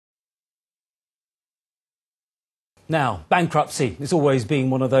Now, bankruptcy has always been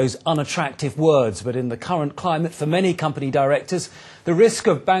one of those unattractive words, but in the current climate for many company directors, the risk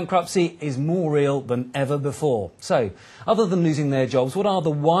of bankruptcy is more real than ever before. So, other than losing their jobs, what are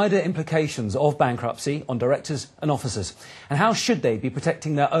the wider implications of bankruptcy on directors and officers? And how should they be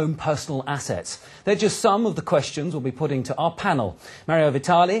protecting their own personal assets? They're just some of the questions we'll be putting to our panel. Mario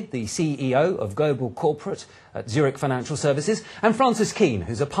Vitale, the CEO of Global Corporate at Zurich Financial Services, and Francis Kean,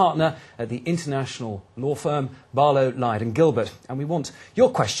 who's a partner at the international law firm Barlow, Lyde Gilbert. And we want your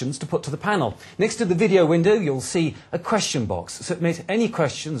questions to put to the panel. Next to the video window, you'll see a question box. Submit any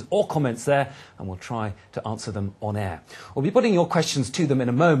questions or comments there, and we'll try to answer them on air. We'll be putting your questions to them in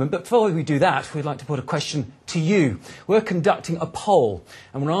a moment, but before we do that, we'd like to put a question to you. We're conducting a poll,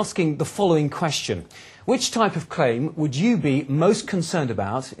 and we're asking the following question. Which type of claim would you be most concerned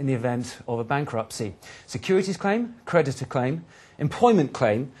about in the event of a bankruptcy? Securities claim, creditor claim, employment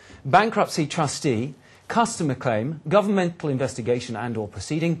claim, bankruptcy trustee, customer claim, governmental investigation and/or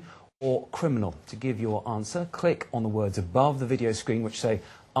proceeding, or criminal? To give your answer, click on the words above the video screen which say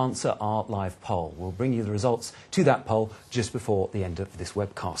Answer our live poll. We'll bring you the results to that poll just before the end of this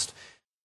webcast.